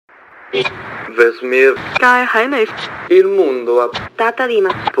Vesmir. Sky Halima. Il mondo ha Tata Halima.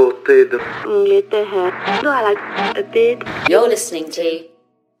 potuto. You're listening to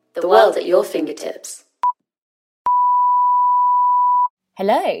The World at Your Fingertips.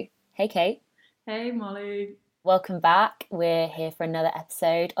 Hello. Hey, Kate. Hey, Molly. Welcome back. We're here for another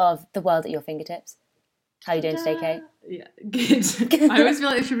episode of The World at Your Fingertips. How are you doing today, Kate? Yeah, good. I always feel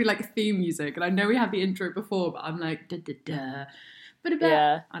like it should be like a theme music, and I know we had the intro before, but I'm like, da da da. But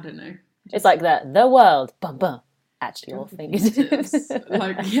Yeah. I don't know. It's like the world, bum bum, at your fingertips.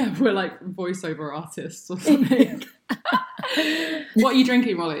 Like, yeah, we're like voiceover artists or something. What are you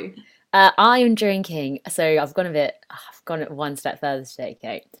drinking, Molly? I'm drinking, so I've gone one step further today,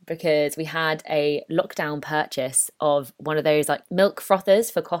 Kate, because we had a lockdown purchase of one of those like milk frothers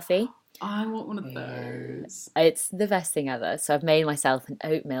for coffee. I want one of those. It's the best thing ever. So I've made myself an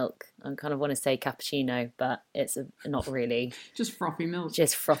oat milk. I kind of want to say cappuccino, but it's not really. Just frothy milk.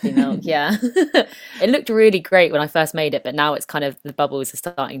 Just frothy milk, yeah. It looked really great when I first made it, but now it's kind of, the bubbles are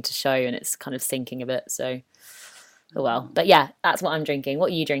starting to show and it's kind of sinking a bit. So, oh well. But yeah, that's what I'm drinking.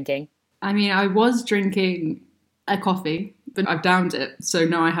 What are you drinking? I mean, I was drinking a coffee, but I've downed it. So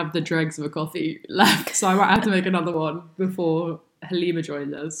now I have the dregs of a coffee left. So I might have to make another one before Halima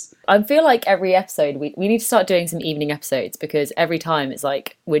joins us. I feel like every episode, we need to start doing some evening episodes, because every time it's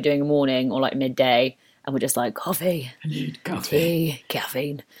like we're doing a morning or like midday and we're just like, coffee. I need coffee. Tea,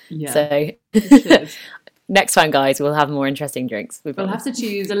 caffeine. Yeah. So next time, guys, we'll have more interesting drinks. We'll have to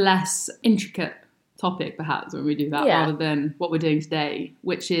choose a less intricate topic perhaps when we do that, rather than what we're doing today,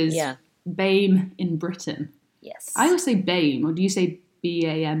 which is BAME in Britain. Yes. I always say BAME, or do you say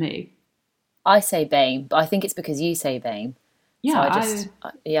BAME? I say BAME, but I think it's because you say BAME. Yeah, so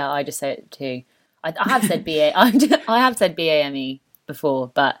I just say it too. I have said I have said BAME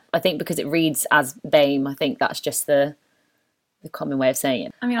before, but I think because it reads as BAME, I think that's just the common way of saying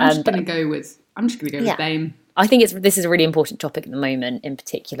it. I mean, I'm just going to go with BAME. I think this is a really important topic at the moment, in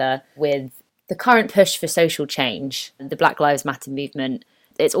particular with the current push for social change, the Black Lives Matter movement.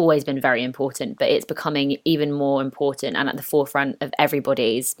 It's always been very important, but it's becoming even more important and at the forefront of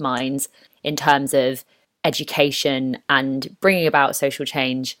everybody's minds in terms of education and bringing about social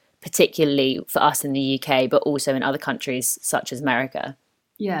change, particularly for us in the UK, but also in other countries such as America.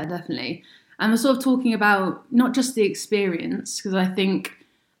 Yeah, definitely. And we're sort of talking about not just the experience, because I think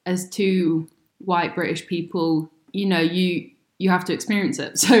as two white British people, you know, you have to experience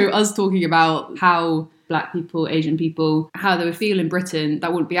it. So us talking about how Black people, Asian people, how they would feel in Britain,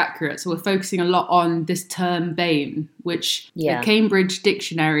 that wouldn't be accurate. So we're focusing a lot on this term BAME, which the Cambridge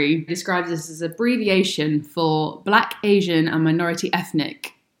Dictionary describes this as an abbreviation for Black, Asian and minority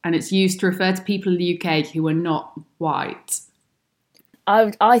ethnic. And it's used to refer to people in the UK who are not white.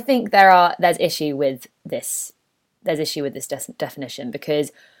 I think there's issue with this. There's issue with this definition,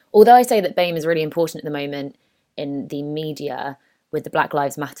 because although I say that BAME is really important at the moment in the media with the Black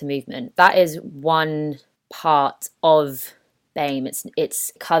Lives Matter movement, that is one part of BAME. It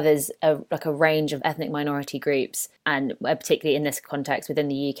covers a range of ethnic minority groups, and particularly in this context within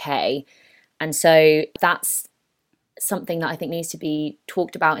the UK. And so that's something that I think needs to be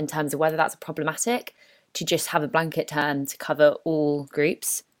talked about in terms of whether that's problematic to just have a blanket term to cover all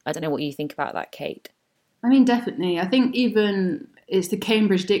groups. I don't know what you think about that, Kate. I mean, definitely. I think even it's the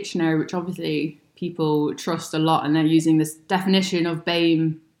Cambridge Dictionary, which obviously people trust a lot, and they're using this definition of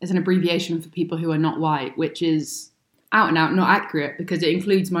BAME as an abbreviation for people who are not white, which is out and out not accurate, because it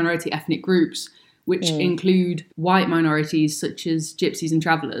includes minority ethnic groups, which include white minorities such as gypsies and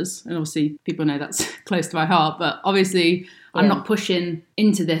travellers. And obviously people know that's close to my heart, but obviously I'm not pushing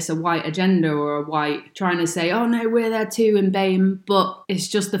into this a white agenda or a white trying to say, oh no, we're there too in BAME. But it's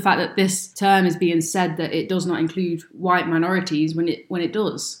just the fact that this term is being said that it does not include white minorities when it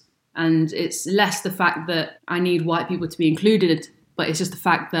does. And it's less the fact that I need white people to be included, but it's just the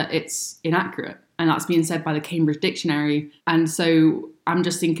fact that it's inaccurate. And that's being said by the Cambridge Dictionary. And so I'm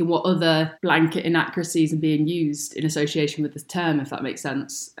just thinking what other blanket inaccuracies are being used in association with this term, if that makes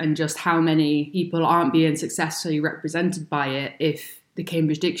sense. And just how many people aren't being successfully represented by it if the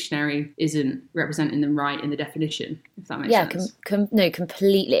Cambridge Dictionary isn't representing them right in the definition, if that makes sense. No,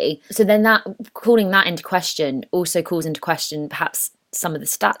 completely. So then that calling that into question also calls into question perhaps some of the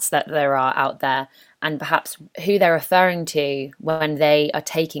stats that there are out there, and perhaps who they're referring to when they are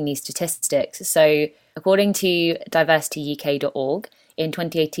taking these statistics. So according to diversityuk.org, in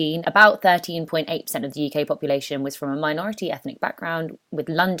 2018, about 13.8% of the UK population was from a minority ethnic background, with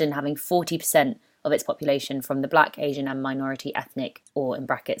London having 40% of its population from the Black, Asian and minority ethnic, or in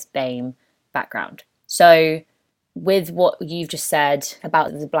brackets, BAME, background. So with what you've just said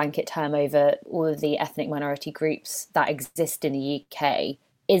about the blanket term over all of the ethnic minority groups that exist in the UK,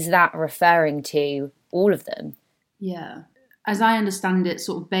 is that referring to all of them? Yeah. As I understand it,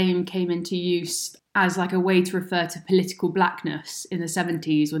 sort of BAME came into use as like a way to refer to political blackness in the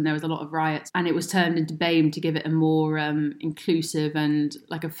 70s when there was a lot of riots, and it was turned into BAME to give it a more inclusive and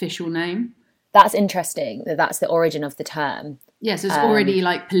like official name. That's interesting that that's the origin of the term. Yeah, so it's already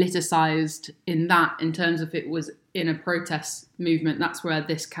like politicised in terms of it was in a protest movement. That's where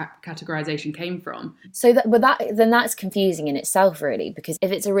this categorisation came from. So then that's confusing in itself, really, because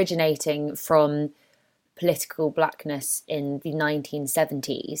if it's originating from political blackness in the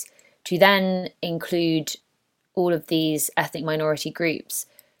 1970s, to then include all of these ethnic minority groups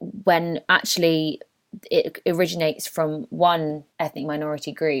when actually it originates from one ethnic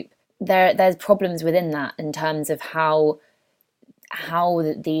minority group, there's problems within that in terms of how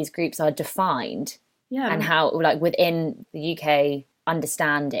these groups are defined, and how, like, within the UK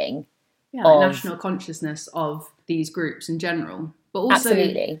understanding of national consciousness of these groups in general. But also,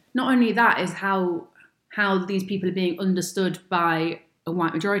 absolutely, not only that is how these people are being understood by a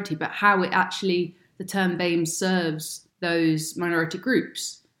white majority, but how it actually, the term BAME serves those minority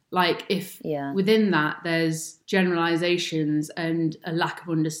groups. Like, if within that there's generalisations and a lack of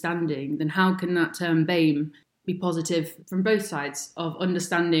understanding, then how can that term BAME be positive from both sides of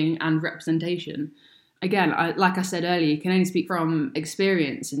understanding and representation? Again, like I said earlier, you can only speak from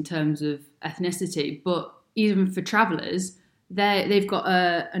experience in terms of ethnicity, but even for travellers, they've got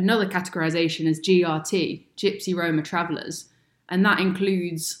another categorisation as GRT, Gypsy Roma Travellers, and that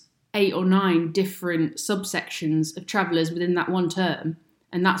includes 8 or 9 different subsections of travellers within that one term,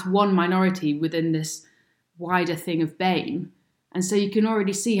 and that's one minority within this wider thing of BAME. And so you can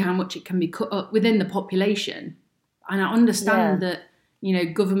already see how much it can be cut up within the population. And I understand that, you know,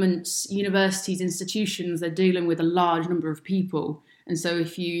 governments, universities, institutions, they're dealing with a large number of people. And so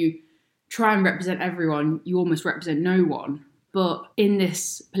if you try and represent everyone, you almost represent no one. But in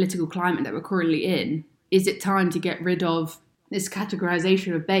this political climate that we're currently in, is it time to get rid of this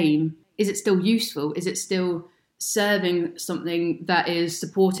categorisation of BAME? Is it still useful? Is it still serving something that is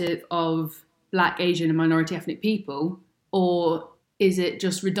supportive of Black, Asian and minority ethnic people? Or is it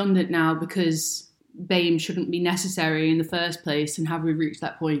just redundant now because BAME shouldn't be necessary in the first place? And have we reached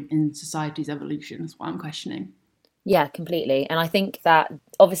that point in society's evolution? That's what I'm questioning. Yeah, completely. And I think that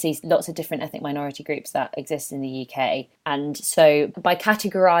obviously lots of different ethnic minority groups that exist in the UK. And so by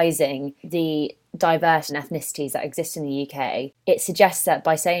categorising the diverse ethnicities that exist in the UK, it suggests that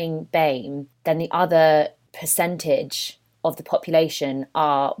by saying BAME, then the other percentage of the population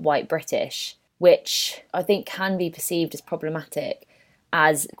are white British, which I think can be perceived as problematic,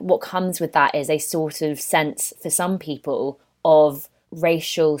 as what comes with that is a sort of sense for some people of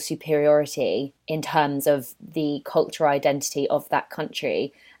racial superiority in terms of the cultural identity of that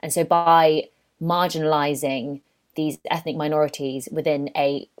country. And so by marginalising these ethnic minorities within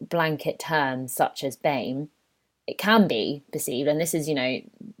a blanket term such as BAME, it can be perceived, and this is, you know,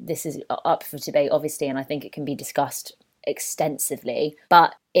 this is up for debate obviously, and I think it can be discussed extensively,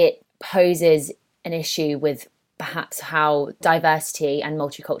 but it poses an issue with perhaps how diversity and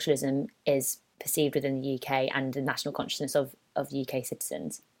multiculturalism is perceived within the UK and the national consciousness of UK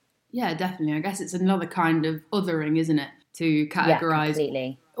citizens. Yeah, definitely. I guess it's another kind of othering, isn't it? To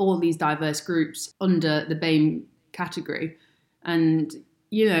categorise all these diverse groups under the BAME category. And,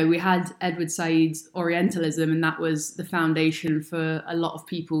 you know, we had Edward Said's Orientalism, and that was the foundation for a lot of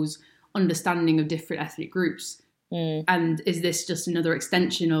people's understanding of different ethnic groups. And is this just another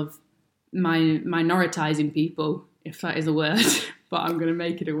extension of minoritising people, if that is a word, but I'm going to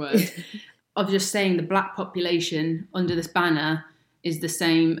make it a word, of just saying the Black population under this banner is the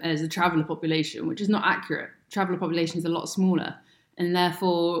same as the traveller population, which is not accurate. Traveller population is a lot smaller. And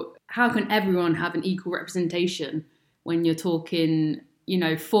therefore, how can everyone have an equal representation when you're talking, you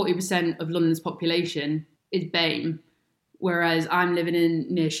know, 40% of London's population is BAME, whereas I'm living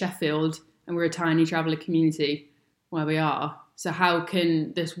near Sheffield and we're a tiny traveller community where we are. So how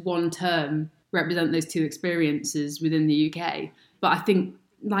can this one term represent those two experiences within the UK? But I think,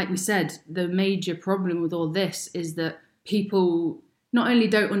 like we said, the major problem with all this is that people not only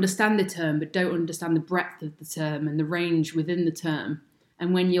don't understand the term, but don't understand the breadth of the term and the range within the term.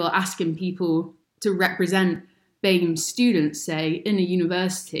 And when you're asking people to represent BAME students, say, in a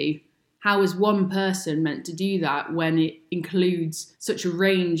university, how is one person meant to do that when it includes such a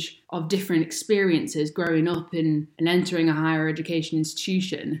range of different experiences growing up and entering a higher education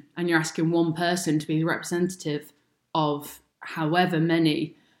institution, and you're asking one person to be the representative of however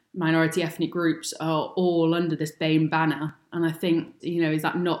many minority ethnic groups are all under this BAME banner? And I think, you know, is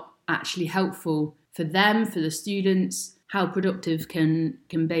that not actually helpful for them, for the students? How productive can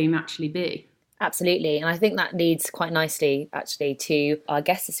BAME actually be? Absolutely. And I think that leads quite nicely, actually, to our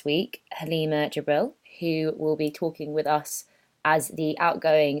guest this week, Halima Jibril, who will be talking with us as the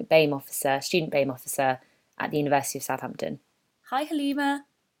outgoing BAME officer, student BAME officer at the University of Southampton. Hi, Halima.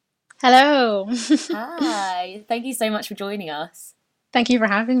 Hello. Hi. Thank you so much for joining us. Thank you for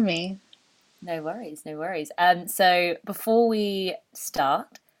having me. No worries, no worries. So before we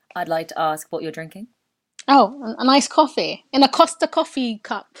start, I'd like to ask what you're drinking. Oh, a nice coffee in a Costa coffee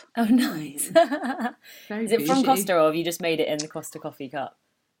cup. Oh, nice. Is it from Costa, or have you just made it in the Costa coffee cup?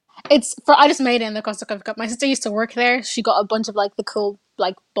 I just made it in the Costa coffee cup. My sister used to work there. She got a bunch of like the cool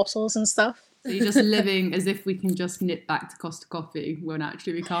like bottles and stuff. So you're just living as if we can just nip back to Costa Coffee when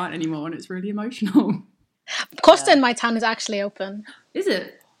actually we can't anymore, and it's really emotional. Costa in my town is actually open. Is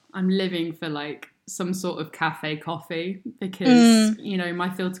it? I'm living for like some sort of cafe coffee because, you know, my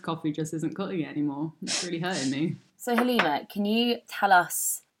filter coffee just isn't cutting it anymore. It's really hurting me. So Halima, can you tell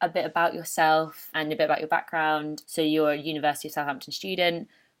us a bit about yourself and a bit about your background? So you're a University of Southampton student,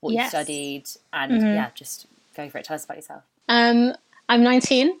 what you studied, and just go for it. Tell us about yourself. I'm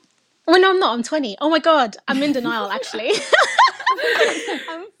 19. Oh, no, I'm not. I'm 20. Oh my God. I'm in denial, actually.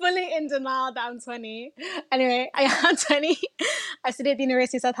 I'm fully in denial that I'm 20. Anyway, I am 20. I studied at the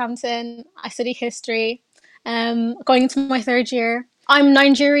University of Southampton. I study history. Going into my third year. I'm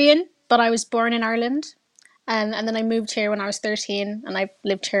Nigerian, but I was born in Ireland. And then I moved here when I was 13, and I've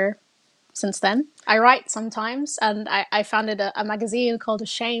lived here since then. I write sometimes, and I founded a magazine called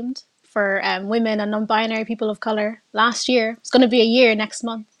Ashamed for women and non-binary people of colour last year. It's going to be a year next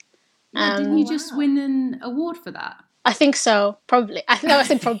month. Yeah, didn't you just win an award for that? I think so, probably. I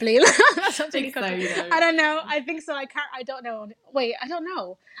said probably. That's something so, you know. I don't know. I think so. I don't know. Wait, I don't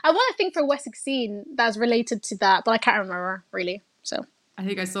know. I want to think for West 16 that's related to that, but I can't remember, really. So I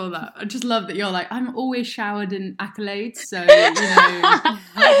think I saw that. I just love that you're like, I'm always showered in accolades, so, you know,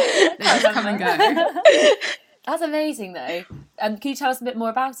 they just come and go. That's amazing, though. Can you tell us a bit more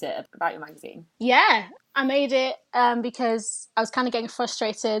about it, about your magazine? Yeah, I made it because I was kind of getting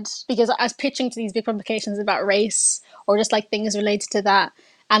frustrated because I was pitching to these big publications about race or just like things related to that.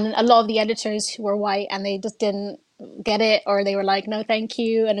 And a lot of the editors were white and they just didn't get it, or they were like, no, thank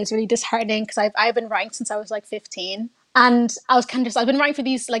you. And it was really disheartening because I've been writing since I was like 15. And I was kind of I've been writing for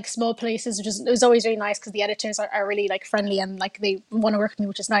these like small places, it was always really nice because the editors are really like friendly and like they want to work with me,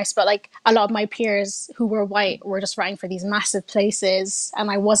 which is nice. But like a lot of my peers who were white were just writing for these massive places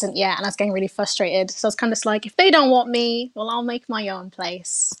and I wasn't yet, and I was getting really frustrated. So it's kind of like, if they don't want me, well, I'll make my own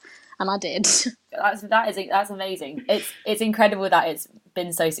place. And I did. That's amazing. It's incredible that it's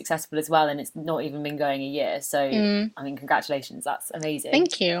been so successful as well, and it's not even been going a year. So I mean, congratulations. That's amazing.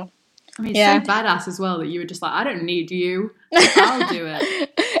 Thank you. I mean, it's so badass as well that you were just like, I don't need you. I'll do it.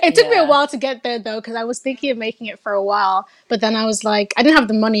 It took me a while to get there, though, because I was thinking of making it for a while. But then I was like, I didn't have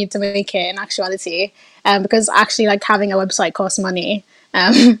the money to make it in actuality, because actually, like, having a website costs money.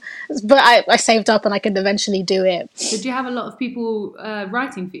 But I saved up and I could eventually do it. Did you have a lot of people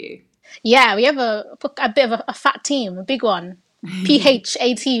writing for you? Yeah, we have a bit of a fat team, a big one.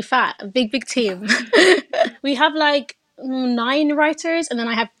 PHAT, fat, a big team. We have like 9 writers, and then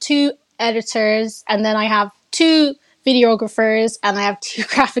I have 2 editors, and then I have 2 videographers, and I have 2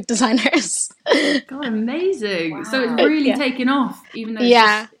 graphic designers. God, amazing. Wow. So it's really taken off, even though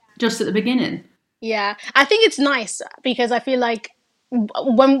it's just at the beginning. Yeah, I think it's nice because I feel like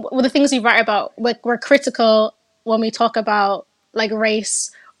when the things we write about, we're critical when we talk about like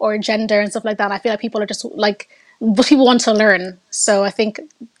race or gender and stuff like that. And I feel like people are just like, people want to learn. So I think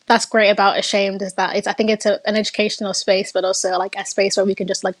that's great about Ashamed, is that I think it's an educational space, but also like a space where we can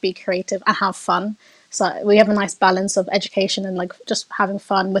just like be creative and have fun. So we have a nice balance of education and like just having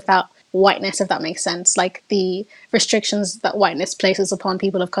fun without whiteness, if that makes sense. Like the restrictions that whiteness places upon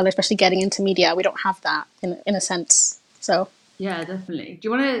people of color, especially getting into media, we don't have that in a sense. So yeah, definitely. Do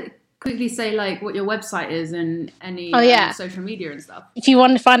you want to quickly say like what your website is and any social media and stuff? If you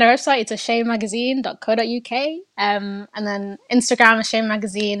want to find our website, it's ashamemagazine.co.uk, and then Instagram Ashamed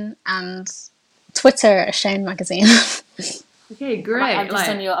Magazine and Twitter Ashamed Magazine. Okay, great.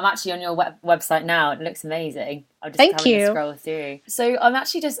 I'm actually on your website now. It looks amazing. I'm just Thank you. A scroll through. So I'm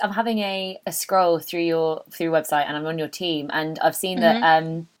having a scroll through your website, and I'm on your team, and I've seen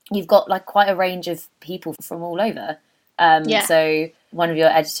that you've got like quite a range of people from all over. So one of your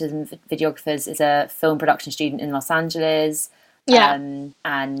editors and videographers is a film production student in Los Angeles.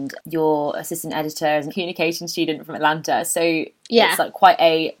 And your assistant editor is a communication student from Atlanta. So it's like quite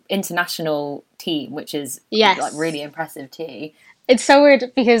a international team, which is like really impressive too. It's so weird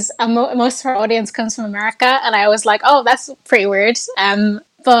because most of our audience comes from America, and I was like, oh, that's pretty weird.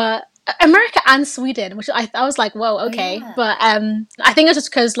 But America and Sweden, which I was like, whoa, okay. Yeah. But I think it's just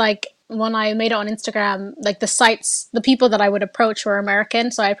because like when I made it on Instagram, like the people that I would approach were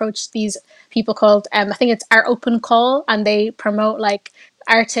American. So I approached these people called, I think it's Art Open Call, and they promote like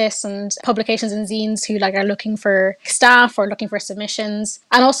artists and publications and zines who like are looking for staff or looking for submissions.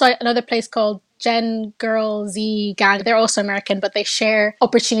 And also another place called Gen Girl Z Gang. They're also American, but they share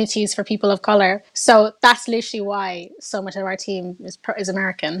opportunities for people of color. So that's literally why so much of our team is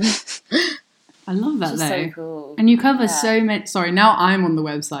American. I love that, though. So cool. And you cover so many... Sorry, now I'm on the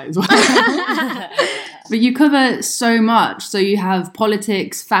website as well. But you cover so much. So you have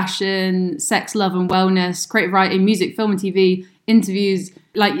politics, fashion, sex, love and wellness, creative writing, music, film and TV, interviews.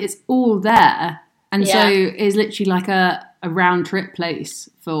 Like, it's all there. And so it's literally like a round trip place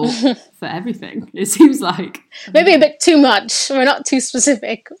for everything, it seems like. Maybe a bit too much. We're not too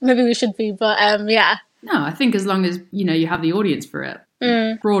specific. Maybe we should be, but yeah. No, I think as long as, you have the audience for it.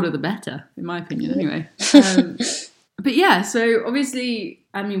 Broader the better, in my opinion, anyway. But yeah, so obviously,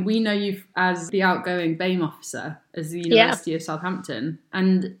 I mean, we know you as the outgoing BAME officer as the University of Southampton,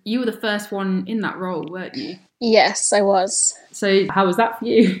 and you were the first one in that role, weren't you? Yes, I was. So how was that for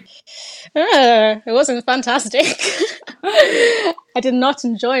you? It wasn't fantastic. I did not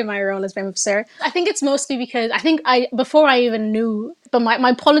enjoy my role as BAME officer. I think it's mostly because before I even knew, but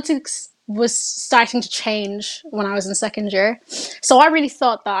my politics was starting to change when I was in second year. So I really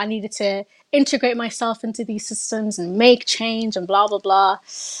thought that I needed to integrate myself into these systems and make change and blah, blah, blah.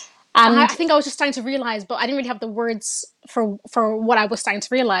 And I think I was just starting to realize, but I didn't really have the words for what I was starting to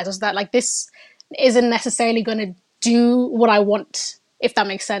realize, was that like this isn't necessarily going to do what I want, if that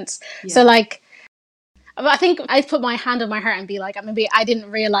makes sense. Yeah. So like, I think I'd put my hand on my heart and be like, maybe I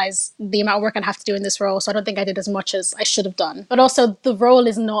didn't realize the amount of work I'd have to do in this role, so I don't think I did as much as I should have done. But also, the role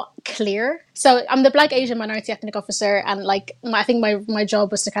is not clear. So I'm the Black Asian Minority Ethnic Officer, and like I think my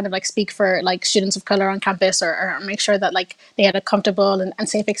job was to kind of like speak for like students of color on campus, or make sure that like they had a comfortable and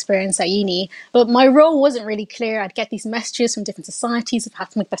safe experience at uni. But my role wasn't really clear. I'd get these messages from different societies of how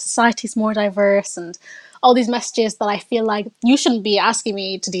to make their societies more diverse, and all these messages that I feel like you shouldn't be asking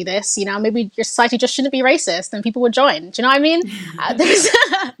me to do this, maybe your society just shouldn't be racist and people would join. Do you know what I mean?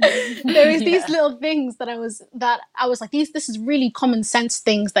 There was these little things that I was like, this is really common sense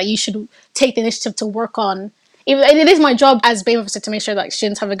things that you should take the initiative to work on. It is my job as BAME officer to make sure that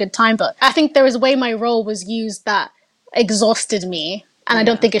students have a good time, but I think there was a way my role was used that exhausted me. And I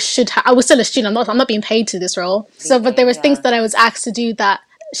don't think it should I was still a student. I'm not being paid to this role. So, but there was things that I was asked to do that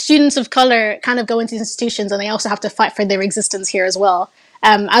students of color kind of go into these institutions and they also have to fight for their existence here as well.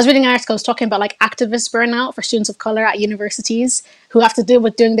 I was reading articles talking about like activist burnout for students of color at universities who have to deal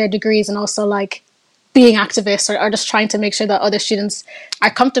with doing their degrees and also like being activists or just trying to make sure that other students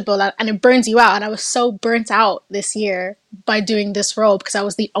are comfortable, and it burns you out. And I was so burnt out this year by doing this role because I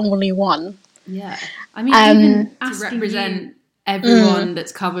was the only one. Yeah. I mean, even to represent everyone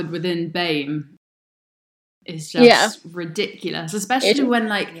that's covered within BAME is just ridiculous, especially when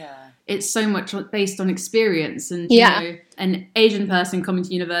like it's so much based on experience, and you know, an Asian person coming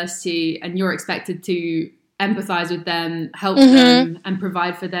to university and you're expected to empathize with them, help them and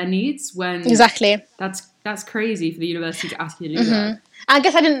provide for their needs, when that's crazy for the university to ask you to do that. I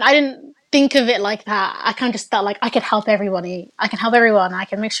guess I didn't think of it like that. I kind of just thought like I could help everybody. I can help everyone. I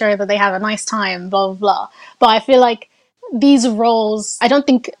can make sure that they have a nice time, blah, blah, blah. But I feel like these roles, I don't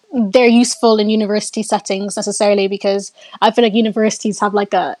think they're useful in university settings necessarily, because I feel like universities have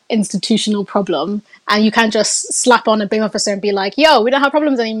like a institutional problem, and you can't just slap on a BAME officer and be like, yo, we don't have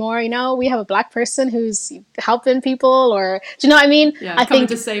problems anymore, we have a black person who's helping people, or do you know what I mean? I think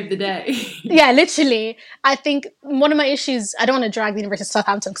to save the day. Yeah, literally. I think one of my issues, I don't want to drag the University of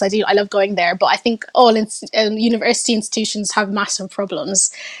Southampton because I love going there, but I think all university institutions have massive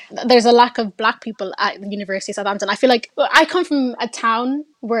problems. There's a lack of black people at the University of Southampton. I feel like I come from a town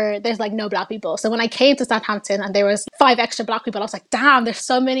where there's like no black people. So when I came to Southampton and there was 5 extra black people, I was like, damn, there's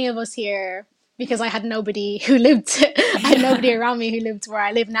so many of us here, because I had nobody who lived, I had nobody around me who lived where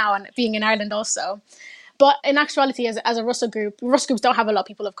I live now, and being in Ireland also. But in actuality, as a Russell groups don't have a lot of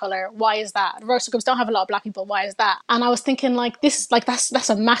people of color. Why is that? Russell groups don't have a lot of black people. Why is that? And I was thinking like that's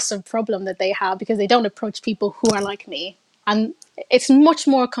a massive problem that they have, because they don't approach people who are like me. And it's much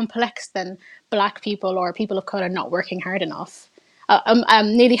more complex than black people or people of color not working hard enough.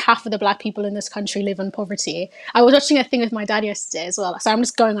 Nearly half of the black people in this country live in poverty. I was watching a thing with my dad yesterday as well. So I'm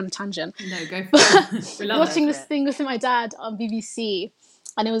just going on a tangent. No, go for it. We love watching this thing with my dad on BBC,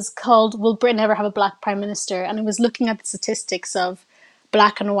 and it was called "Will Britain Ever Have a Black Prime Minister?" And it was looking at the statistics of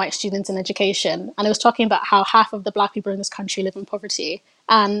black and white students in education, and it was talking about how half of the black people in this country live in poverty.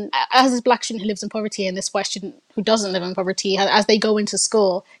 And as this black student who lives in poverty and this white student who doesn't live in poverty, as they go into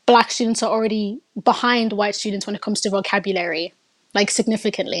school, black students are already behind white students when it comes to vocabulary, like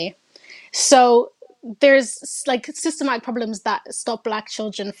significantly. So there's like systematic problems that stop black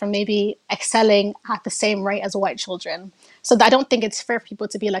children from maybe excelling at the same rate as white children. So I don't think it's fair for people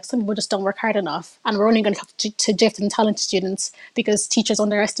to be like, some people just don't work hard enough, and we're only going to gifted and talented students because teachers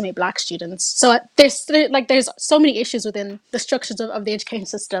underestimate black students. So there's so many issues within the structures of the education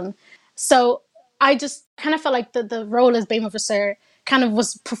system. So I just kind of felt like the role as BAME officer kind of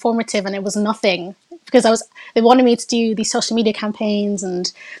was performative, and it was nothing, because they wanted me to do these social media campaigns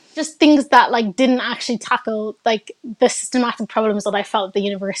and just things that like didn't actually tackle like the systematic problems that I felt the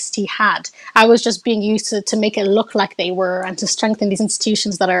university had. I was just being used to make it look like they were, and to strengthen these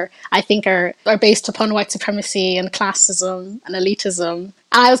institutions that I think are based upon white supremacy and classism and elitism. And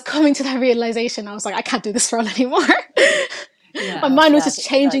I was coming to that realization. I was like, I can't do this role anymore. My mind was just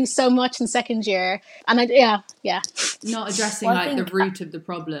changing so much in second year, and not addressing the root of the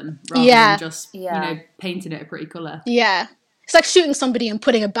problem rather than just painting it a pretty colour. Yeah, it's like shooting somebody and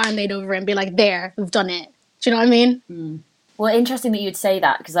putting a band-aid over it and be like, there, we've done it. Do you know what I mean? Well, interesting that you'd say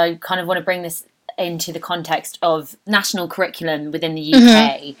that, because I kind of want to bring this into the context of national curriculum within the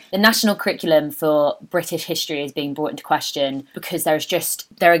UK. The national curriculum for British history is being brought into question because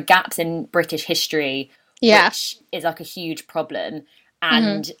there are gaps in British history, which is like a huge problem.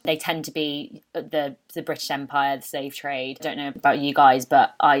 And they tend to be the British Empire, the slave trade. I don't know about you guys,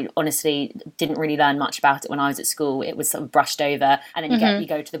 but I honestly didn't really learn much about it when I was at school. It was sort of brushed over. And then you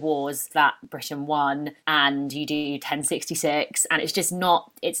go to the wars that Britain won, and you do 1066, and it's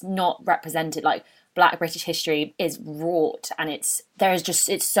not represented. Like, Black British history is wrought, and it's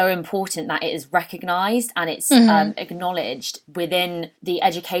so important that it is recognised and it's acknowledged within the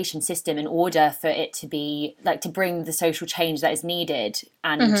education system in order for it to be like to bring the social change that is needed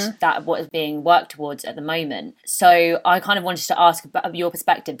and that what is being worked towards at the moment. So I kind of wanted to ask about your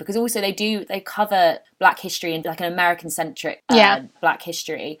perspective, because also they cover Black history and like an American centric Black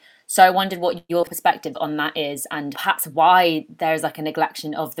history. So I wondered what your perspective on that is, and perhaps why there's like a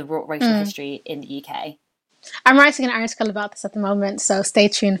neglection of the racial history in the UK. I'm writing an article about this at the moment, so stay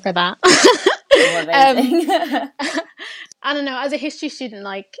tuned for that. I don't know, as a history student,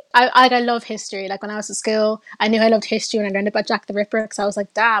 like I love history. Like when I was at school, I knew I loved history, and I learned about Jack the Ripper because I was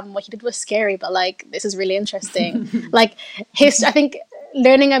like, damn, what he did was scary, but like this is really interesting. Like history, I think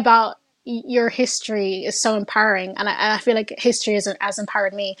learning about your history is so empowering, and I feel like history has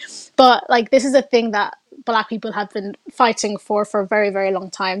empowered me. But like this is a thing that Black people have been fighting for a very, very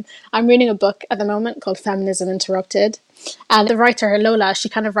long time. I'm reading a book at the moment called Feminism Interrupted, and the writer Lola, she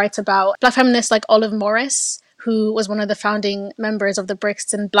kind of writes about Black feminists like Olive Morris, who was one of the founding members of the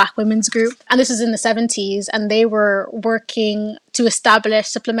Brixton Black Women's Group. And this was in the 70s, and they were working to establish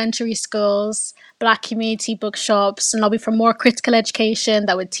supplementary schools, Black community bookshops, and lobby for more critical education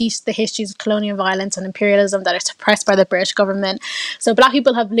that would teach the histories of colonial violence and imperialism that are suppressed by the British government. So Black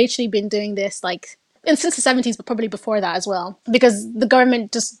people have literally been doing this since the 70s, but probably before that as well, because the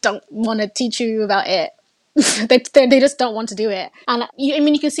government just don't want to teach you about it. they just don't want to do it. And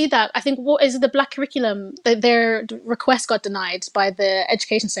you can see that. I think what is the Black curriculum, their request got denied by the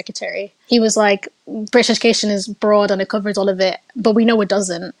education secretary. He was like, British education is broad and it covers all of it, but we know it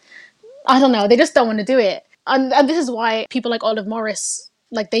doesn't. I don't know, they just don't want to do it. And this is why people like Olive Morris,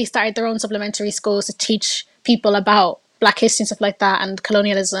 like they started their own supplementary schools to teach people about Black history and stuff like that, and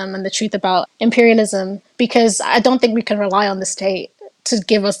colonialism and the truth about imperialism, because I don't think we can rely on the state to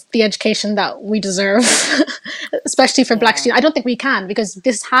give us the education that we deserve, especially for Black students. I don't think we can, because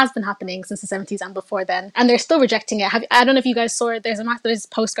this has been happening since the 70s and before then, and they're still rejecting it. I don't know if you guys saw it, there's a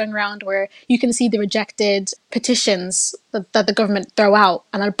post going around where you can see the rejected petitions that the government throw out,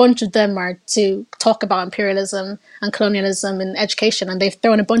 and a bunch of them are to talk about imperialism and colonialism in education, and they've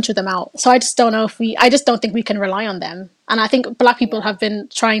thrown a bunch of them out. So I just don't think we can rely on them. And I think Black people have been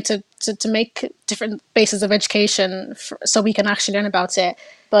trying to make different bases of education so we can actually learn about it.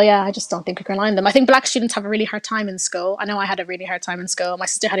 But yeah, I just don't think we can rely on them. I think Black students have a really hard time in school. I know I had a really hard time in school. My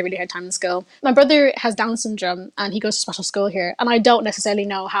sister had a really hard time in school. My brother has Down syndrome and he goes to special school here. And I don't necessarily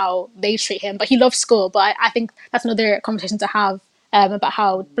know how they treat him, but he loves school. But I think that's another conversation to have about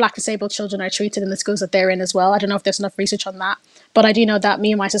how Black disabled children are treated in the schools that they're in as well. I don't know if there's enough research on that. But I do know that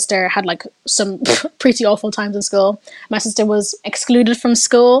me and my sister had like some pretty awful times in school. My sister was excluded from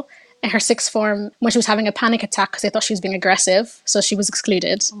school in her sixth form when she was having a panic attack because they thought she was being aggressive. So she was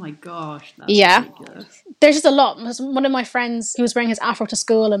excluded. Oh my gosh. That's ridiculous. There's just a lot. One of my friends, he was wearing his afro to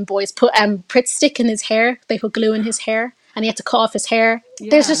school, and boys put Pritt stick in his hair. They put glue in his hair and he had to cut off his hair. Yeah.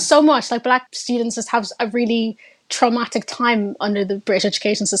 There's just so much. Like Black students just have a really traumatic time under the British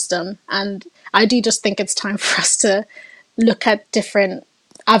education system. And I do just think it's time for us to look at different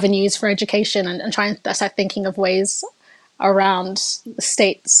avenues for education and try and start thinking of ways around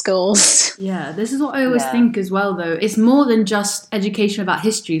state schools. Yeah, this is what I always think as well, though. It's more than just education about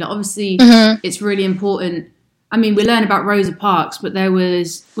history. Like, obviously, it's really important. I mean, we learn about Rosa Parks, but there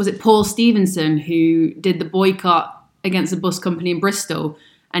was it Paul Stevenson who did the boycott against the bus company in Bristol?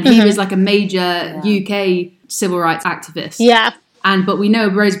 And he was like a major UK civil rights activist. Yeah. But we know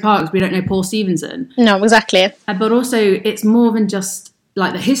Rosa Parks, we don't know Paul Stevenson. No, exactly. But also, it's more than just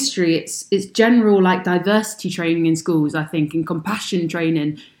like the history. It's general like diversity training in schools, I think, and compassion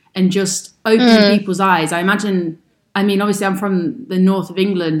training, and just opening people's eyes. I mean, obviously, I'm from the north of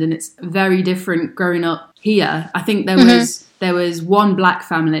England, and it's very different growing up here. I think there was one black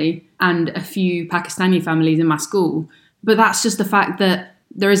family and a few Pakistani families in my school, but that's just the fact that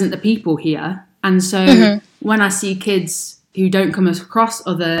there isn't the people here. And so when I see kids who don't come across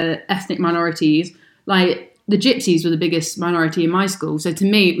other ethnic minorities, like the Gypsies were the biggest minority in my school. So to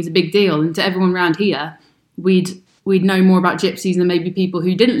me, it was a big deal. And to everyone around here, we'd know more about Gypsies than maybe people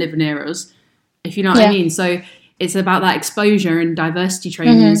who didn't live near us, if you know what I mean. So it's about that exposure and diversity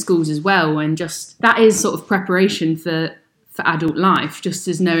training in schools as well. And just that is sort of preparation for adult life, just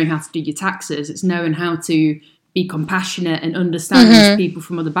as knowing how to do your taxes. It's knowing how to be compassionate and understand people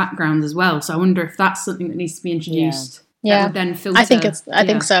from other backgrounds as well. So I wonder if that's something that needs to be introduced. Yeah. That would then filter. I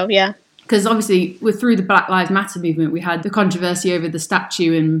think so, yeah. Because obviously, through the Black Lives Matter movement, we had the controversy over the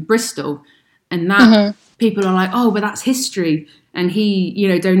statue in Bristol, and that people are like, oh, but that's history. And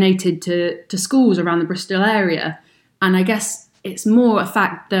he, donated to schools around the Bristol area. And I guess it's more a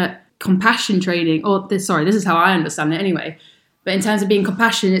fact that compassion training, this is how I understand it anyway. But in terms of being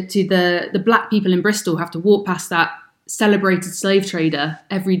compassionate to the black people in Bristol who have to walk past that celebrated slave trader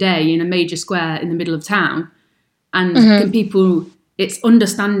every day in a major square in the middle of town. And can people, it's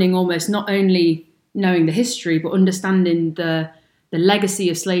understanding almost not only knowing the history, but understanding the legacy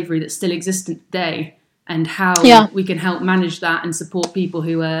of slavery that still exists today and how we can help manage that and support people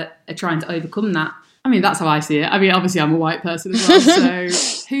who are trying to overcome that. I mean, that's how I see it. I mean, obviously I'm a white person as well, so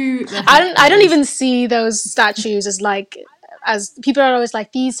I don't even see those statues as people are always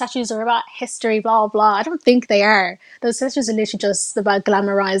like, these statues are about history, blah, blah. I don't think they are. Those statues are literally just about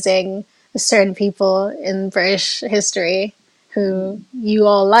glamorizing certain people in British history who you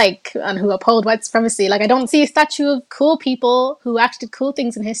all like and who uphold white supremacy. Like, I don't see a statue of cool people who actually did cool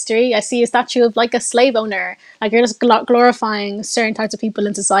things in history. I see a statue of like a slave owner. Like, you're just glorifying certain types of people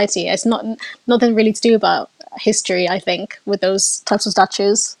in society. It's nothing really to do about history, I think, with those types of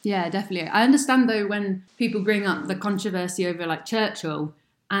statues. Yeah, definitely. I understand though when people bring up the controversy over like Churchill,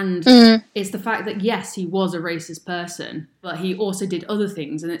 and it's the fact that yes, he was a racist person, but he also did other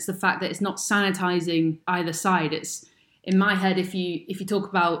things, and it's the fact that it's not sanitizing either side. It's in my head, if you talk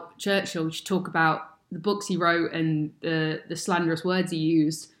about Churchill, you should talk about the books he wrote and the slanderous words he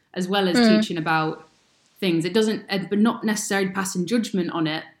used, as well as teaching about things. It doesn't, but not necessarily passing judgment on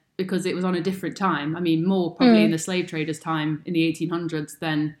it, because it was on a different time. I mean, more probably in the slave traders' time in the 1800s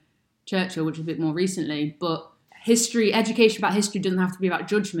than Churchill, which is a bit more recently. But education about history doesn't have to be about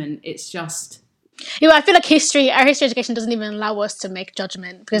judgment. It's just... I feel like our history education doesn't even allow us to make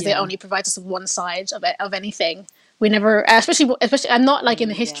judgment, because it only provides us with one side of anything. We never, especially, I'm not like in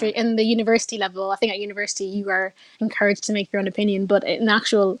the history, in the university level. I think at university you are encouraged to make your own opinion, but in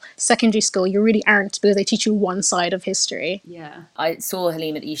actual secondary school you really aren't, because they teach you one side of history. Yeah. I saw,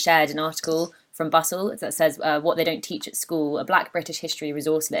 Halima, that you shared an article from Bustle that says what they don't teach at school, a Black British history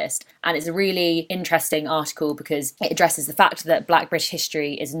resource list. And it's a really interesting article because it addresses the fact that Black British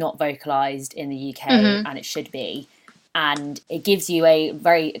history is not vocalised in the UK, and it should be. And it gives you a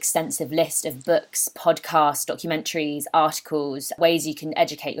very extensive list of books, podcasts, documentaries, articles, ways you can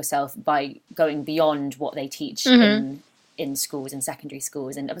educate yourself by going beyond what they teach in schools and secondary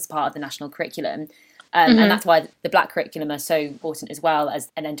schools and as part of the national curriculum. And that's why the Black curriculum are so important as well as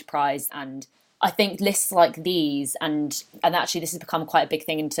an enterprise. And I think lists like these, and actually this has become quite a big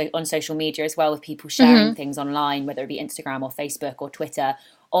thing on social media as well, with people sharing things online, whether it be Instagram or Facebook or Twitter,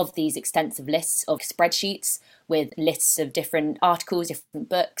 of these extensive lists of spreadsheets with lists of different articles, different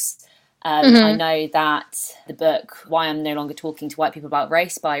books. I know that the book Why I'm No Longer Talking to White People About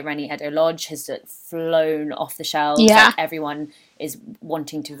Race by Rennie Edo-Lodge has flown off the shelves. Yeah. Like, everyone is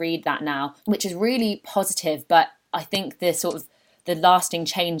wanting to read that now, which is really positive. But I think the lasting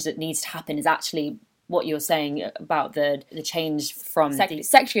change that needs to happen is actually what you're saying about the change from the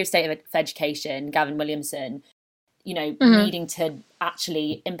Secretary of State of Education, Gavin Williamson, needing to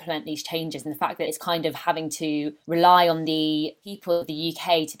actually implement these changes, and the fact that it's kind of having to rely on the people of the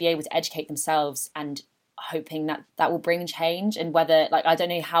UK to be able to educate themselves, and hoping that will bring change. And whether, I don't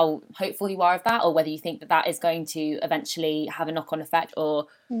know how hopeful you are of that, or whether you think that is going to eventually have a knock-on effect, or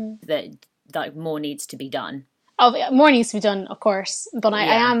that more needs to be done. more needs to be done, of course, but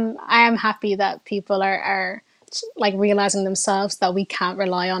Yeah. I am happy that people are like realizing themselves that we can't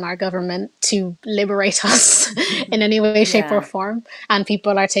rely on our government to liberate us in any way, shape, or Yeah. form. And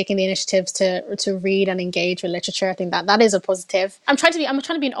people are taking the initiatives to read and engage with literature. I think that is a positive. I'm trying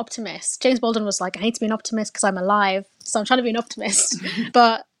to be an optimist. James Baldwin was like, I need to be an optimist because I'm alive. So I'm trying to be an optimist.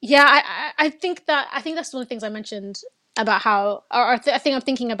 But yeah, I think that's one of the things I mentioned about how, I think I'm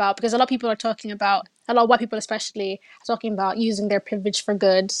thinking about, because a lot of people are talking about, a lot of white people especially, are talking about using their privilege for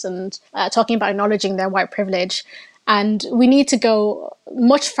good and talking about acknowledging their white privilege. And we need to go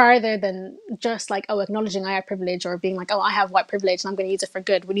much farther than just like, oh, acknowledging I have privilege, or being like, oh, I have white privilege and I'm going to use it for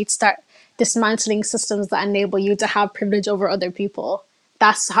good. We need to start dismantling systems that enable you to have privilege over other people.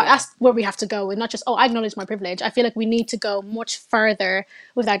 That's where we have to go. And not just, oh, I acknowledge my privilege. I feel like we need to go much further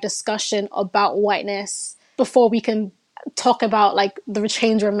with our discussion about whiteness before we can talk about like the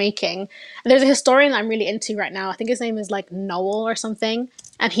change we're making. There's a historian I'm really into right now. I think his name is like Noel or something.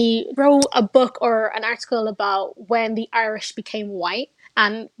 And he wrote a book or an article about when the Irish became white.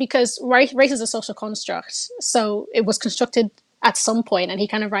 And because race is a social construct, so it was constructed at some point, and he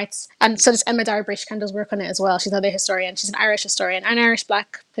kind of writes, and so does Emma Darby. She kind of does work on it as well. She's another historian. She's an Irish historian, an Irish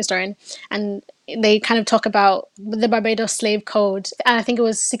Black historian, and they kind of talk about the Barbados Slave Code, and I think it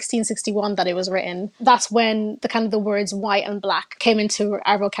was 1661 that it was written. That's when the kind of the words white and black came into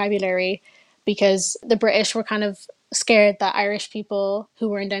our vocabulary, because the British were kind of scared that Irish people who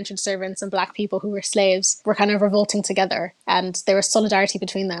were indentured servants and black people who were slaves were kind of revolting together, and there was solidarity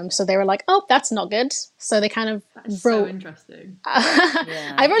between them. So they were like, oh, that's not good. So they kind of wrote. So interesting.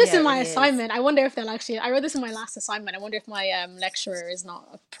 I wrote this in my assignment. I wonder if they'll actually. I wrote this in my last assignment. I wonder if my lecturer is not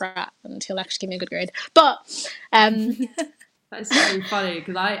a prat and he'll actually give me a good grade. But that's so funny,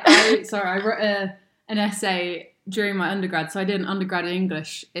 because I wrote an essay during my undergrad. So I did an undergrad in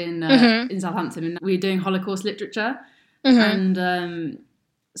English in Southampton, and we were doing Holocaust literature. And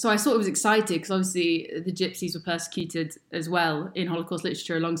so I sort of was excited, because obviously the Gypsies were persecuted as well in Holocaust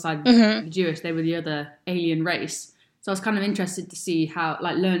literature alongside the Jewish. They were the other alien race. So I was kind of interested to see how,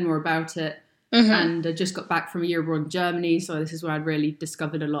 like, learn more about it. And I just got back from a year abroad in Germany, so this is where I'd really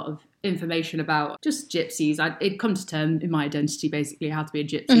discovered a lot of information about just gypsies. It'd come to term in my identity, basically, how to be a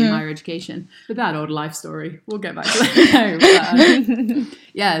gypsy in higher education. But that old life story, we'll get back to that.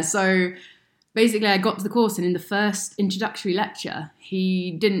 Yeah, so basically I got to the course, and in the first introductory lecture,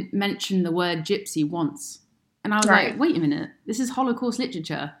 he didn't mention the word gypsy once. And I was like, wait a minute, this is Holocaust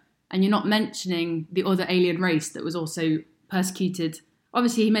literature, and you're not mentioning the other alien race that was also persecuted.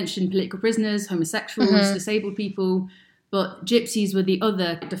 Obviously, he mentioned political prisoners, homosexuals, disabled people, but gypsies were the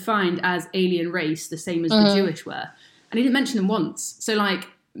other, defined as alien race, the same as the Jewish were. And he didn't mention them once. So, like,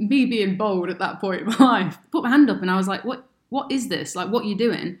 me being bold at that point in my life, put my hand up and I was like, what is this? Like, what are you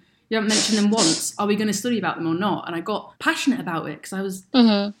doing? You haven't mentioned them once. Are we going to study about them or not? And I got passionate about it, because I was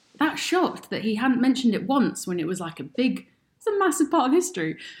that shocked that he hadn't mentioned it once, when it was like it's a massive part of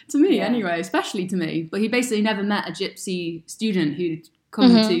history. To me, anyway, especially to me. But he basically never met a gypsy student who'd come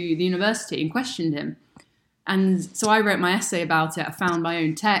to the university and questioned him. And so I wrote my essay about it. I found my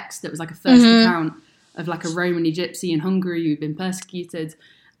own text that was like a first account of like a Romani gypsy in Hungary who'd been persecuted,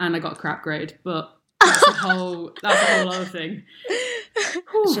 and I got a crap grade. But that's a whole other thing.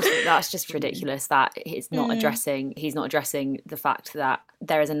 That's just ridiculous that he's not addressing the fact that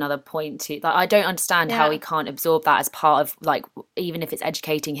there is another point to, like, I don't understand how he can't absorb that as part of, like, even if it's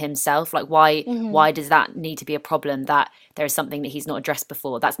educating himself, like, why does that need to be a problem, that there is something that he's not addressed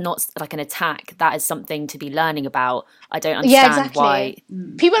before? That's not like an attack, that is something to be learning about. I don't understand why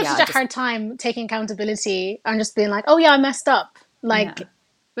people have such a hard time taking accountability and just being like, oh yeah, I messed up, like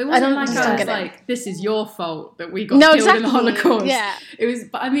But it wasn't like I was like, this is your fault that we got killed in the Holocaust. Yeah. It was,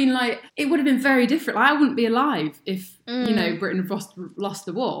 but I mean, like, it would have been very different. Like, I wouldn't be alive if, you know, Britain lost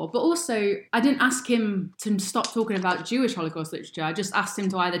the war. But also, I didn't ask him to stop talking about Jewish Holocaust literature. I just asked him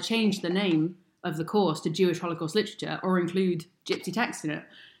to either change the name of the course to Jewish Holocaust literature or include Gypsy text in it.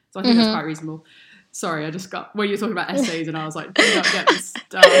 So I think that's quite reasonable. Sorry, I just got, when you were talking about essays and I was like, do not get this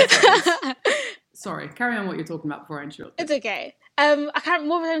down. Sorry, carry on what you're talking about before I interrupt. It's okay. I can't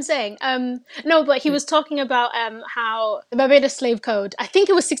remember what I'm saying. No, but he was talking about how the Barbados Slave Code, I think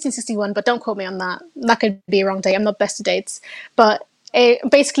it was 1661, but don't quote me on that. That could be a wrong date. I'm not best of dates. But it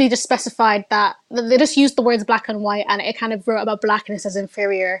basically just specified that they just used the words black and white, and it kind of wrote about blackness as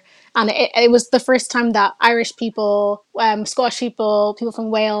inferior. And it was the first time that Irish people, Scottish people, people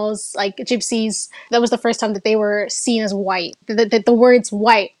from Wales, like gypsies, that was the first time that they were seen as white. The words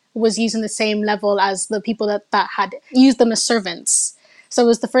white was used in the same level as the people that had used them as servants. So it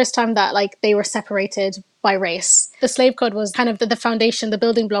was the first time that like they were separated by race. The slave code was kind of the foundation, the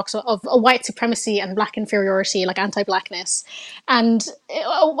building blocks of a white supremacy and black inferiority, like anti-blackness. And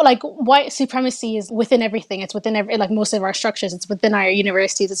like white supremacy is within everything. It's within like most of our structures. It's within our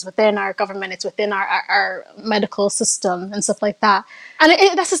universities. It's within our government. It's within our medical system and stuff like that.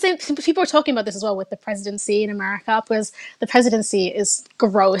 And that's the same. People are talking about this as well with the presidency in America, because the presidency is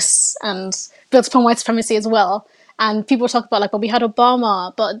gross and built upon white supremacy as well. And people talk about like, well, we had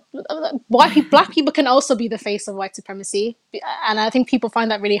Obama, but black people can also be the face of white supremacy. And I think people find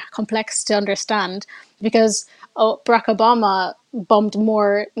that really complex to understand, because Barack Obama bombed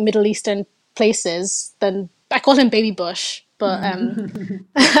more Middle Eastern places than, I call him Baby Bush, but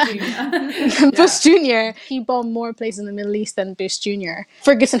Bush Jr., he bombed more places in the Middle East than Bush Jr.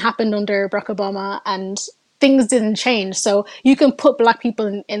 Ferguson happened under Barack Obama, and things didn't change. So you can put black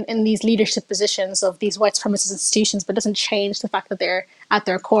people in these leadership positions of these white supremacist institutions, but it doesn't change the fact that they're at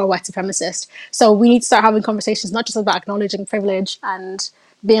their core white supremacist. So we need to start having conversations, not just about acknowledging privilege and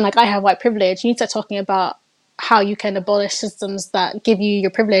being like, I have white privilege. You need to start talking about how you can abolish systems that give you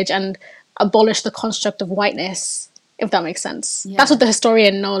your privilege and abolish the construct of whiteness, if that makes sense. Yeah. That's what the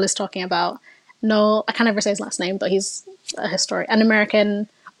historian Noel is talking about. Noel, I can't ever say his last name, but he's a historian, an American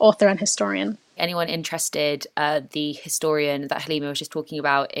author and historian. Anyone interested, the historian that Halima was just talking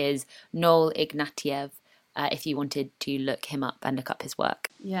about is Noel Ignatiev, if you wanted to look him up and look up his work.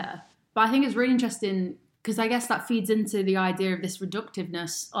 Yeah, but I think it's really interesting because I guess that feeds into the idea of this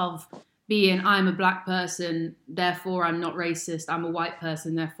reductiveness of being, I'm a black person, therefore I'm not racist, I'm a white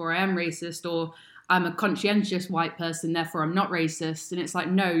person, therefore I am racist, or I'm a conscientious white person, therefore I'm not racist. And it's like,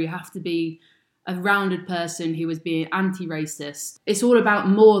 no, you have to be a rounded person who is being anti-racist. It's all about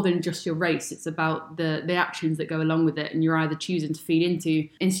more than just your race. It's about the actions that go along with it. And you're either choosing to feed into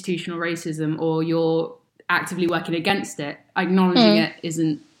institutional racism or you're actively working against it. Acknowledging it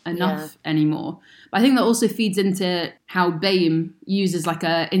isn't enough anymore. But I think that also feeds into how BAME uses like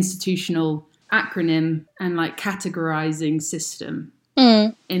a institutional acronym and like categorizing system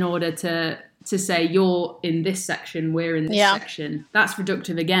in order to say you're in this section, we're in this section. That's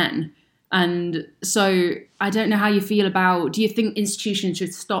reductive again. And so I don't know how you feel about, do you think institutions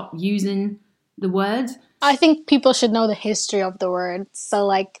should stop using the word? I think people should know the history of the word. So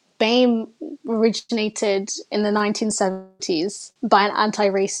like BAME originated in the 1970s by an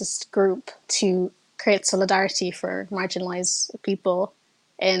anti-racist group to create solidarity for marginalized people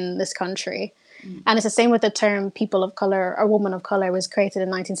in this country. And it's the same with the term people of color or woman of color. Was created in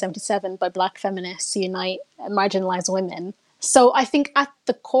 1977 by black feminists to unite marginalized women. So I think at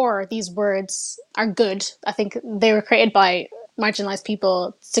the core, these words are good. I think they were created by marginalized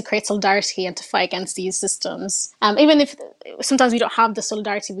people to create solidarity and to fight against these systems. Even if sometimes we don't have the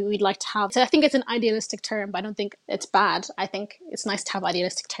solidarity we'd like to have. So I think it's an idealistic term, but I don't think it's bad. I think it's nice to have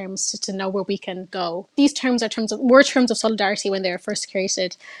idealistic terms to know where we can go. These terms were terms of solidarity when they were first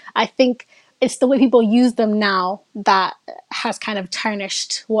created. I think it's the way people use them now that has kind of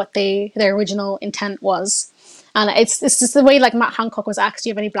tarnished what their original intent was. And it's just the way like Matt Hancock was asked, do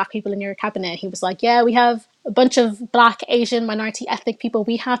you have any black people in your cabinet? He was like, yeah, we have a bunch of black, Asian, minority ethnic people.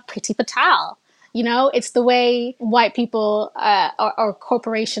 We have Priti Patel. You know, it's the way white people or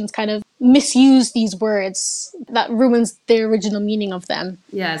corporations kind of misuse these words that ruins the original meaning of them.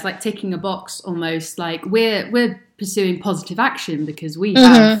 Yeah, it's like ticking a box almost. Like we're pursuing positive action because we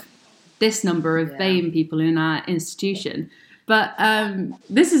have this number of BAME people in our institution. But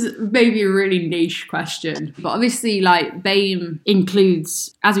this is maybe a really niche question. But obviously, like, BAME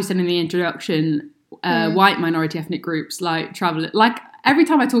includes, as we said in the introduction, white minority ethnic groups like travellers. Like, every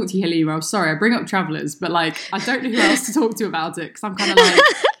time I talk to you, Halima, I'm sorry, I bring up travellers, but, like, I don't know who else to talk to about it because I'm kind of like,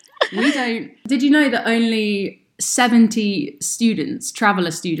 we don't... Did you know that only 70 students,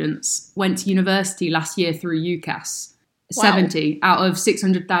 traveller students, went to university last year through UCAS? Wow. 70 out of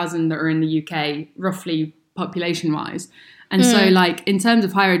 600,000 that are in the UK, roughly population-wise. And so, like, in terms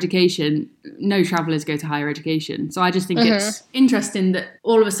of higher education, no travellers go to higher education. So I just think it's interesting that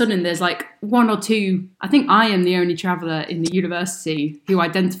all of a sudden there's, like, one or two... I think I am the only traveller in the university who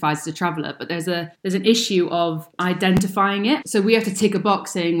identifies as a traveller, but there's an issue of identifying it. So we have to tick a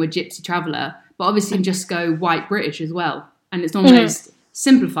box saying we're gypsy traveller, but obviously you can just go white British as well. And it's almost...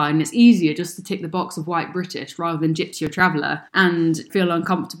 simplified, and it's easier just to tick the box of white British rather than gypsy or traveller and feel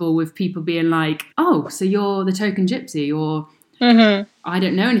uncomfortable with people being like, oh, so you're the token gypsy, or I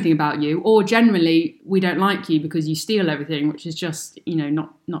don't know anything about you, or generally we don't like you because you steal everything, which is just, you know,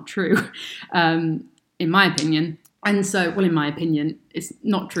 not true in my opinion. And so, well, in my opinion, it's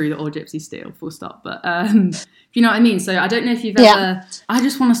not true that all gypsies steal, full stop. But you know what I mean? So I don't know if you've ever... I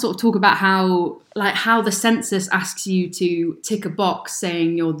just want to sort of talk about how the census asks you to tick a box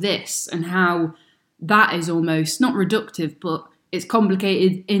saying you're this, and how that is almost not reductive, but it's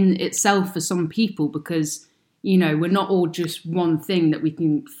complicated in itself for some people because, you know, we're not all just one thing that we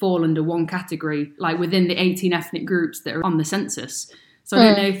can fall under one category, like within the 18 ethnic groups that are on the census. So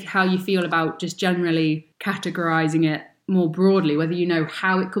I don't know how you feel about just generally categorising it more broadly, whether you know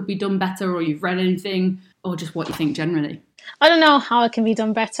how it could be done better or you've read anything or just what you think generally. I don't know how it can be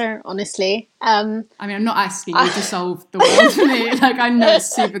done better, honestly. I mean, I'm not asking you to solve the world for me. Like, I know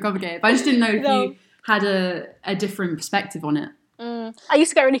it's super complicated, but I just didn't know if you had a different perspective on it. I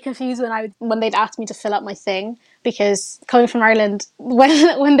used to get really confused when they'd ask me to fill out my thing, because coming from Ireland,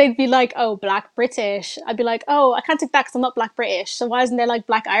 when they'd be like, oh, Black British, I'd be like, oh, I can't take that because I'm not Black British, so why isn't there like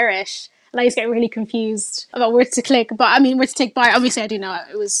Black Irish? And I used to get really confused about where to click. But I mean, where to take by, obviously I do know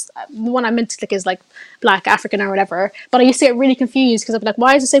it was, the one I meant to click is like Black African or whatever. But I used to get really confused because I'd be like,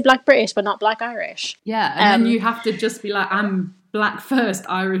 why does it say Black British but not Black Irish? Yeah, and then you have to just be like, I'm Black first,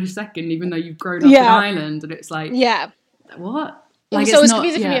 Irish second, even though you've grown up in Ireland. And it's like, what? Like, so it was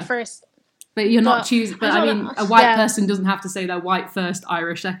confusing for me at first. But you're not choosing. But I mean, a white person doesn't have to say they're white first,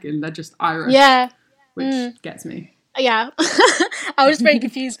 Irish second. They're just Irish. Yeah. Which gets me. Yeah. I was very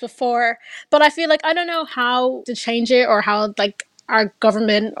confused before. But I feel like I don't know how to change it, or how like our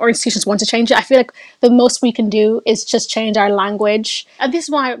government or institutions want to change it. I feel like the most we can do is just change our language. And this is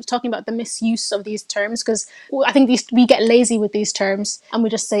why I was talking about the misuse of these terms, because I think we get lazy with these terms and we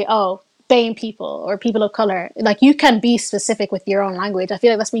just say, oh, BAME people or people of color. Like, you can be specific with your own language. I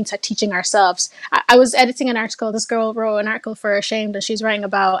feel like that's means like teaching ourselves. I was editing an article. This girl wrote an article for Ashamed, and she's writing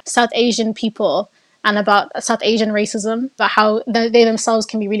about South Asian people and about South Asian racism, about how they themselves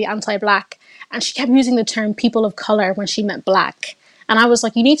can be really anti-Black. And she kept using the term people of color when she meant Black. And I was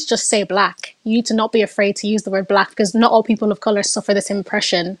like, you need to just say Black. You need to not be afraid to use the word Black, because not all people of color suffer this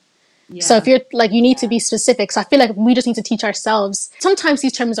impression. Yeah. So if you're like, you need to be specific. So I feel like we just need to teach ourselves. Sometimes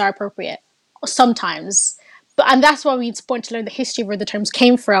these terms are appropriate. Sometimes. And that's why it's important to learn the history of where the terms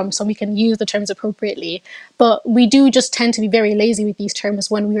came from, so we can use the terms appropriately. But we do just tend to be very lazy with these terms.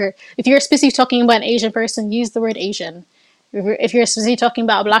 If you're specifically talking about an Asian person, use the word Asian. If you're specifically talking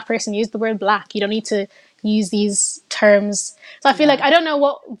about a Black person, use the word Black. You don't need to use these terms. So I feel like I don't know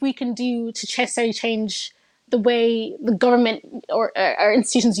what we can do to necessarily change the way the government or our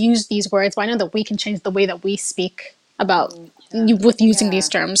institutions use these words, but I know that we can change the way that we speak about with using these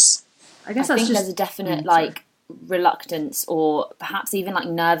terms. I think there's a definite reluctance, or perhaps even like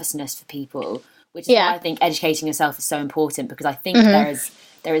nervousness for people, which is why I think educating yourself is so important, because I think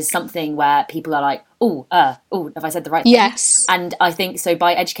there is something where people are like, oh, have I said the right thing? Yes. And I think so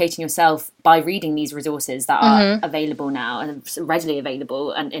by educating yourself, by reading these resources that are available now and readily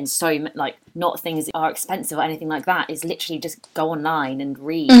available, and so like not things that are expensive or anything like that, is literally just go online and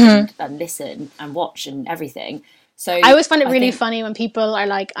read and listen and watch and everything. So I always find it really funny when people are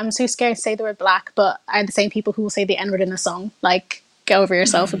like, I'm so scared to say the word Black, but I'm the same people who will say the N-word in a song. Like, get over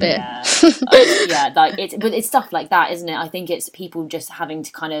yourself a bit. It's stuff like that, isn't it? I think it's people just having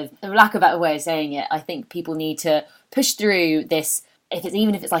to kind of, for lack of a better way of saying it, I think people need to push through this,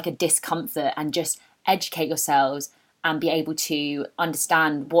 even if it's like a discomfort, and just educate yourselves and be able to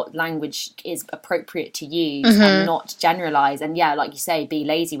understand what language is appropriate to use and not generalise, and like you say, be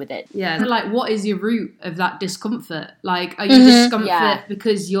lazy with it. Yeah, like, what is your root of that discomfort? Like, are you discomfort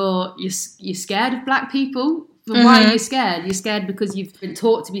because you're scared of Black people? But why are you scared? You're scared because you've been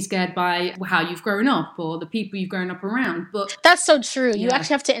taught to be scared by how you've grown up or the people you've grown up around. But that's so true. You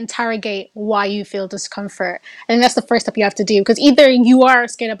actually have to interrogate why you feel discomfort. And that's the first step you have to do. Because either you are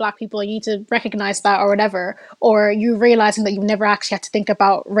scared of Black people, you need to recognize that or whatever, or you're realizing that you've never actually had to think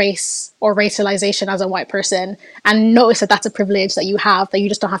about race or racialization as a white person, and notice that that's a privilege that you have, that you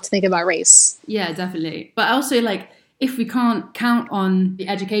just don't have to think about race. Yeah, definitely. But also, like, if we can't count on the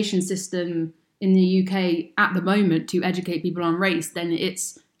education system in the UK at the moment to educate people on race, then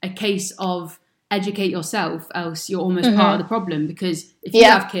it's a case of educate yourself, else you're almost part of the problem, because if you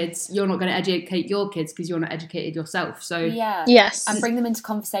have kids, you're not going to educate your kids because you're not educated yourself. So and bring them into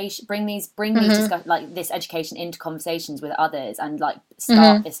conversation, bring these like this education into conversations with others, and like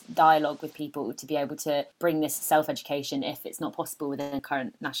start this dialogue with people to be able to bring this self-education if it's not possible within the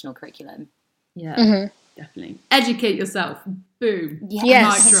current national curriculum. Definitely educate yourself. Boom.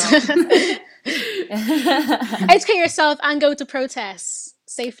 Yes. Mic drop. Educate yourself and go to protests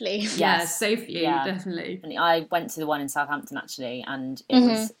safely. Safely, definitely. And I went to the one in Southampton actually, and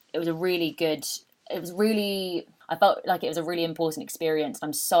it was a really good I felt like it was a really important experience.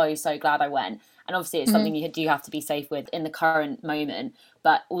 I'm so glad I went. And obviously it's something you do have to be safe with in the current moment,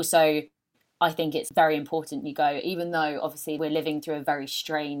 but also I think it's very important you go, even though obviously we're living through a very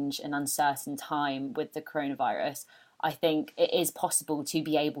strange and uncertain time with the coronavirus. I think it is possible to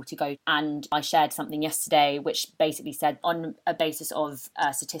be able to go. And I shared something yesterday which basically said, on a basis of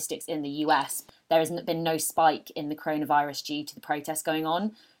statistics in the US, there has been no spike in the coronavirus due to the protests going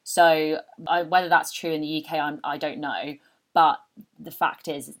on. So whether that's true in the UK, I don't know. But the fact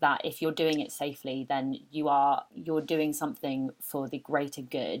is that if you're doing it safely, then you're doing something for the greater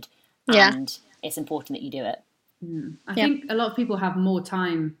good. And it's important that you do it. I think a lot of people have more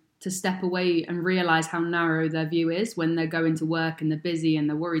time to step away and realise how narrow their view is when they're going to work and they're busy and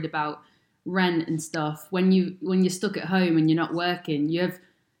they're worried about rent and stuff. When you're stuck at home and you're not working, you have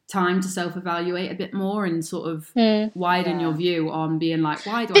time to self-evaluate a bit more and sort of widen your view on being like,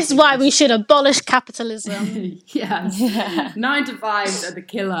 why do this is why we should abolish capitalism. Yes. 9 to 5s are the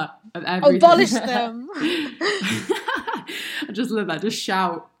killer of everything. Abolish them. I just love that. Just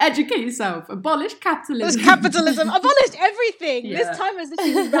shout, educate yourself, abolish capitalism. It's capitalism, abolish everything. This time has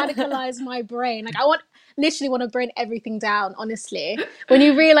literally radicalized my brain. Like literally want to burn everything down, honestly. When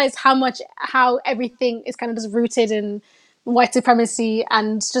you realize how everything is kind of just rooted in white supremacy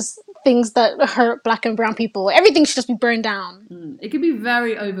and just things that hurt black and brown people, everything should just be burned down. It can be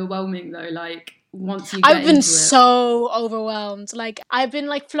very overwhelming though, like once you get I've been into so overwhelmed. Like I've been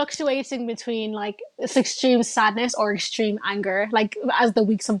like fluctuating between like this extreme sadness or extreme anger, like as the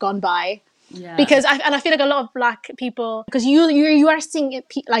weeks have gone by. Yeah. Because I feel like a lot of black people, because you are seeing it,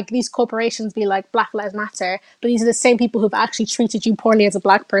 like these corporations be like Black Lives Matter, but these are the same people who've actually treated you poorly as a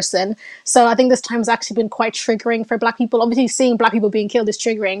black person. So I think this time has actually been quite triggering for black people. Obviously seeing black people being killed is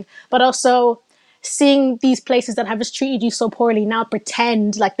triggering, but also seeing these places that have just treated you so poorly now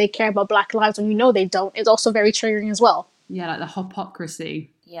pretend like they care about black lives when you know they don't is also very triggering as well. Yeah, like the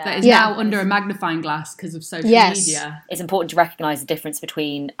hypocrisy Yeah. that is now under a magnifying glass because of social media. It's important to recognise the difference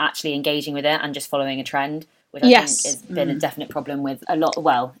between actually engaging with it and just following a trend, which I think has been a definite problem with a lot.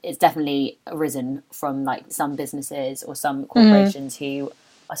 Well, it's definitely arisen from like some businesses or some corporations who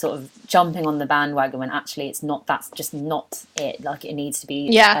are sort of jumping on the bandwagon when actually it's not. That's just not it. Like it needs to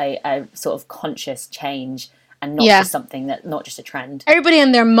be a sort of conscious change. And not just something not just a trend. Everybody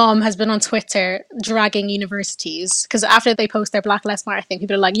and their mom has been on Twitter dragging universities because after they post their Black Lives Matter thing,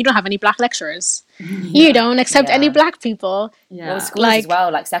 people are like, "You don't have any black lecturers. You don't accept any black people." Yeah, well, schools as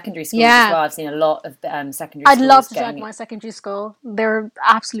well, like secondary schools as well. I've seen a lot of secondary. I'd schools love to drag my secondary school. They're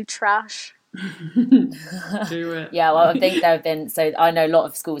absolute trash. Do it. Yeah, well, I think there have been. So I know a lot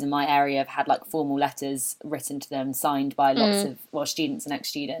of schools in my area have had like formal letters written to them, signed by lots of students and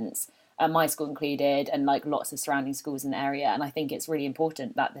ex-students. My school included, and like lots of surrounding schools in the area. And I think it's really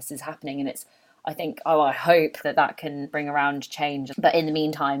important that this is happening. And I hope that can bring around change. But in the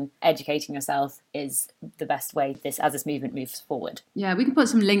meantime, educating yourself is the best way as this movement moves forward. Yeah, we can put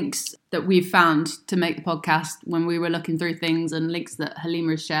some links that we've found to make the podcast when we were looking through things, and links that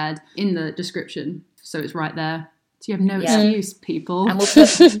Halima has shared in the description. So it's right there. So you have no excuse, people. And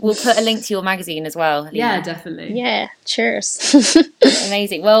we'll put a link to your magazine as well, Halima. Yeah, definitely. Yeah, cheers.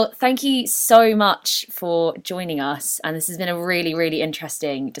 Amazing. Well, thank you so much for joining us. And this has been a really, really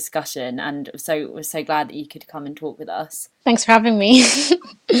interesting discussion. And we're so glad that you could come and talk with us. Thanks for having me.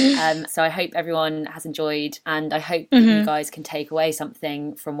 So I hope everyone has enjoyed, and I hope that you guys can take away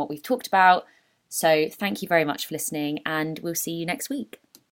something from what we've talked about. So thank you very much for listening, and we'll see you next week.